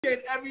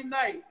every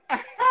night.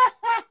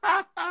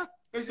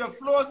 Is your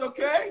floors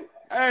okay?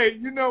 Hey,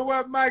 you know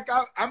what, Mike?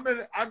 I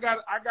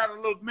got a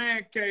little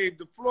man cave.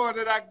 The floor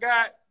that I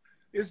got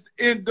is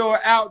indoor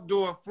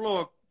outdoor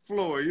floor.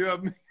 You know what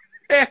I mean?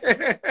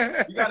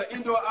 You got an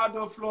indoor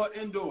outdoor floor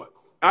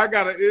indoors. I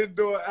got an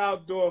indoor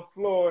outdoor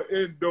floor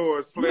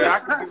indoors, player. I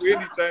can do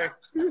anything.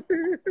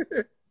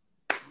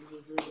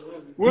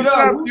 What's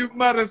up, you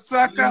mother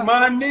sucker?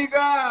 My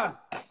nigga.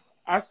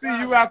 I see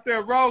you out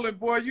there rolling,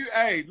 boy.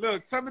 Hey,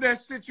 look, some of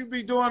that shit you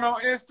be doing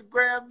on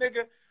Instagram,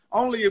 nigga,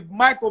 only if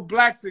Michael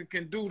Blackson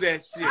can do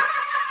that shit.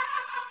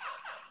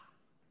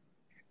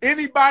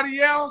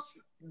 Anybody else,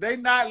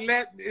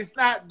 it's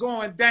not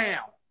going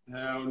down.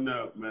 Hell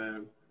no,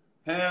 man.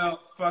 Hell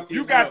fucking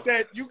you got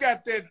no. You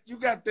got that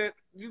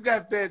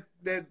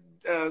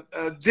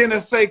je ne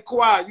sais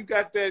quoi. You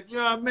got that, you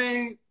know what I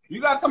mean?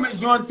 You got to come and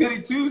join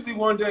Titty Tuesday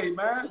one day,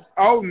 man.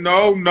 Oh,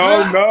 no.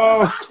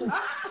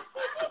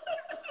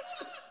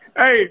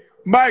 Hey,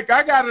 Mike,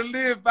 I got to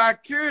live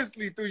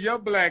vicariously through your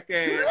black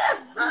ass.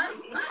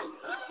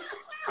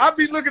 I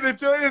be looking at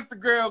your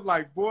Instagram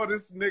like, boy,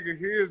 this nigga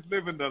here is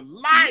living the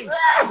life.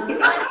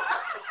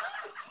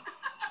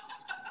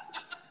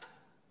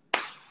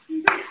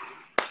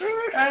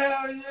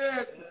 Hell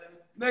yeah.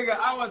 Nigga,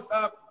 I was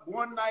up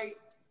one night,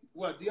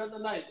 the other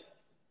night?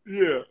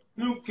 Yeah.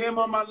 Snoop came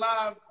on my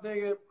live,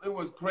 nigga. It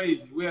was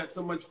crazy. We had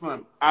so much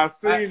fun. I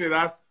seen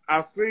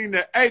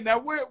that. Hey, now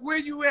where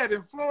you at?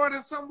 In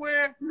Florida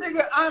somewhere?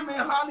 Nigga, I'm in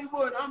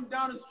Hollywood. I'm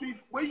down the street.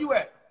 Where you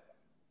at?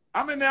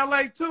 I'm in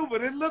LA too,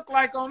 but it looked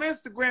like on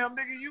Instagram,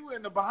 nigga, you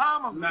in the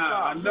Bahamas.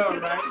 Nah, I know,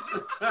 right?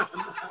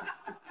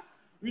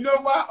 You know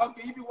why?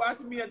 Okay, you be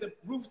watching me at the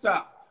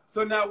rooftop.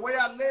 So now where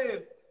I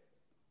live,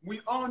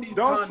 we own these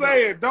Don't condos.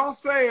 say it. Don't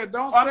say it.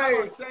 Don't say I'm not it.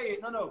 gonna say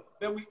it. No.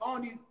 Then we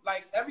own these,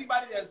 like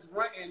everybody that's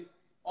renting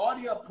all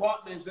the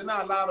apartments, they're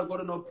not allowed to go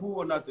to no pool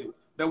or nothing.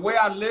 The way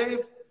I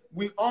live,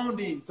 we own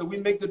these, so we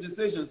make the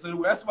decision. So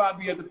that's why I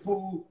be at the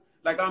pool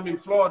like I'm in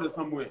Florida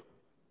somewhere.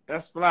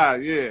 That's fly,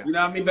 yeah. You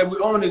know what I mean? But we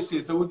own this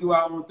shit, so we do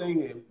our own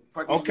thing here.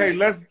 Okay,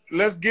 let's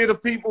get the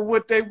people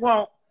what they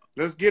want.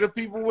 Let's get the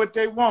people what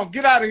they want.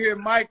 Get out of here,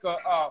 Mike.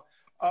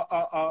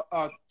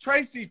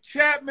 Tracy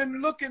Chapman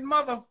looking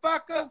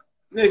motherfucker.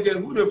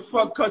 Nigga, who the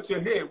fuck cut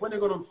your hair? When they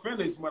gonna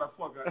finish,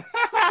 motherfucker?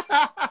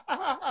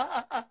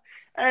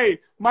 Hey,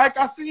 Mike,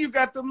 I see you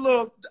got them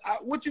little.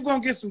 What you gonna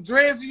get some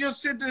dreads in your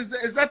shit?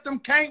 Is that them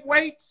can't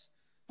waits?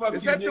 Fuck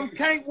is you, that nigga. them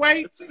can't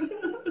waits?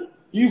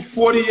 You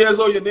 40 years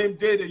old, your name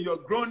Jada. You're a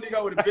grown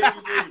nigga with a baby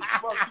name.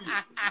 Fuck you.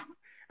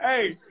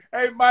 Hey,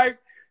 Mike,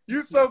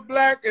 you so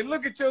black, and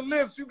look at your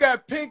lips. You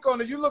got pink on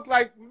it. You look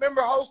like,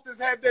 remember Hostess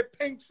had that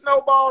pink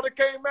snowball that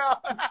came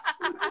out?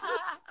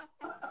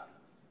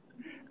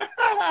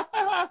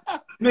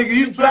 Nigga,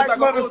 you dress like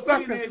a old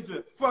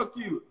teenager. Fuck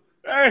you.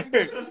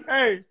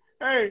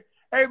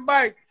 Hey,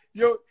 Mike,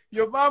 your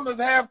mama's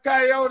half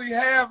coyote,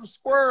 half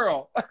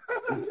squirrel.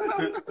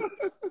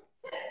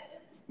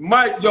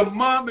 Mike, your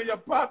mom and your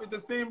pop is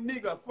the same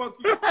nigga. Fuck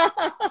you.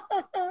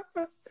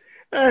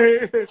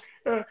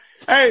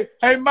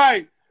 Hey,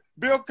 Mike,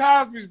 Bill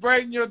Cosby's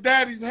braiding your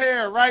daddy's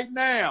hair right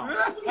now.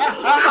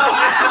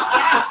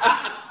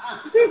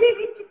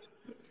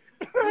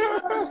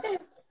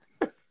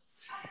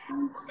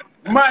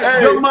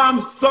 Mike, your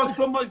mom sucked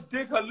so much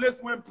dick her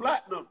lips went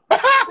platinum.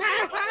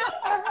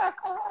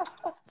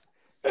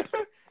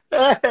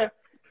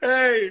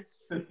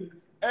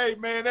 Hey,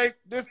 man,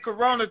 this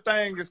corona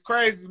thing is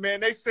crazy,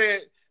 man. They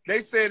said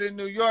in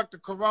New York the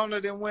corona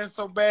didn't win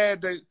so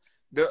bad that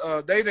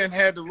they didn't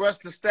have to rush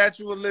the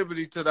Statue of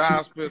Liberty to the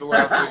hospital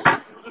out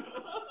there.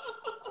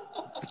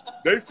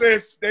 They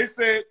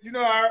said, you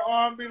know, our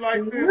arm be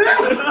like this.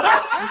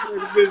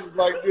 This is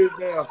like this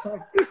now.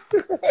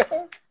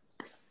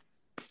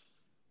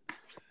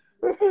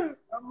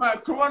 My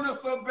corona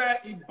so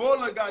bad,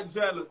 Ebola got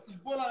jealous.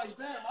 Ebola like,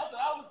 damn, I thought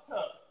I was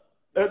tough.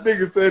 That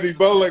nigga said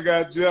Ebola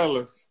got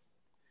jealous.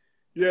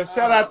 Yeah,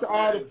 shout out to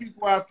all the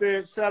people out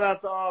there. Shout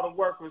out to all the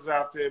workers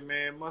out there,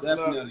 man. Much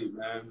Definitely, love.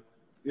 man.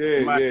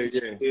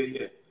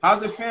 Yeah.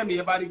 How's the family?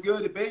 Everybody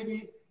good? The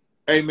baby?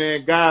 Hey,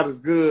 man, God is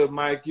good,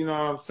 Mike. You know what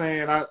I'm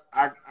saying? I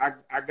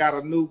got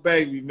a new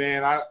baby,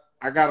 man. I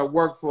got to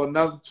work for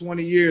another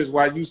 20 years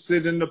while you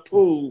sit in the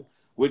pool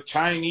with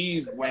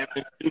Chinese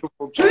women,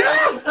 beautiful Chinese.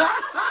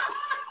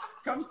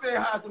 Come say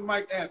hi to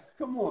Mike Epps.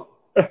 Come on.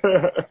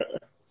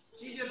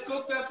 She just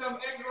cooked us some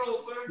egg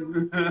rolls, sir.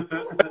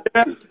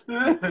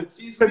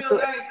 She's real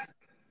nice.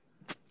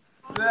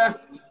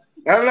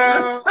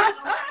 Hello.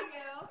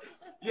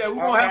 Yeah, we're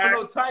gonna have a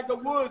little Tiger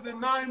Woods in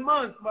 9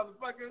 months,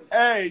 motherfucker.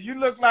 Hey, you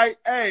look like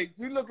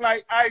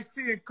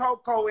Ice-T and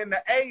Coco in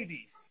the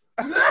 80s.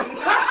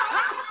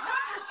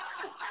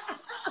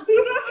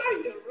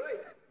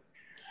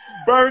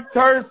 Burnt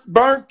toast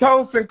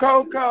and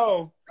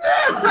cocoa.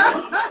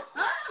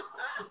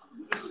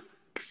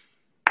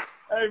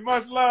 Hey,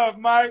 much love,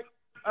 Mike.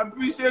 I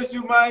appreciate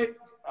you, Mike.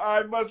 All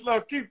right, much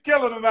love. Keep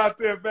killing them out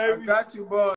there, baby. I got you, boy.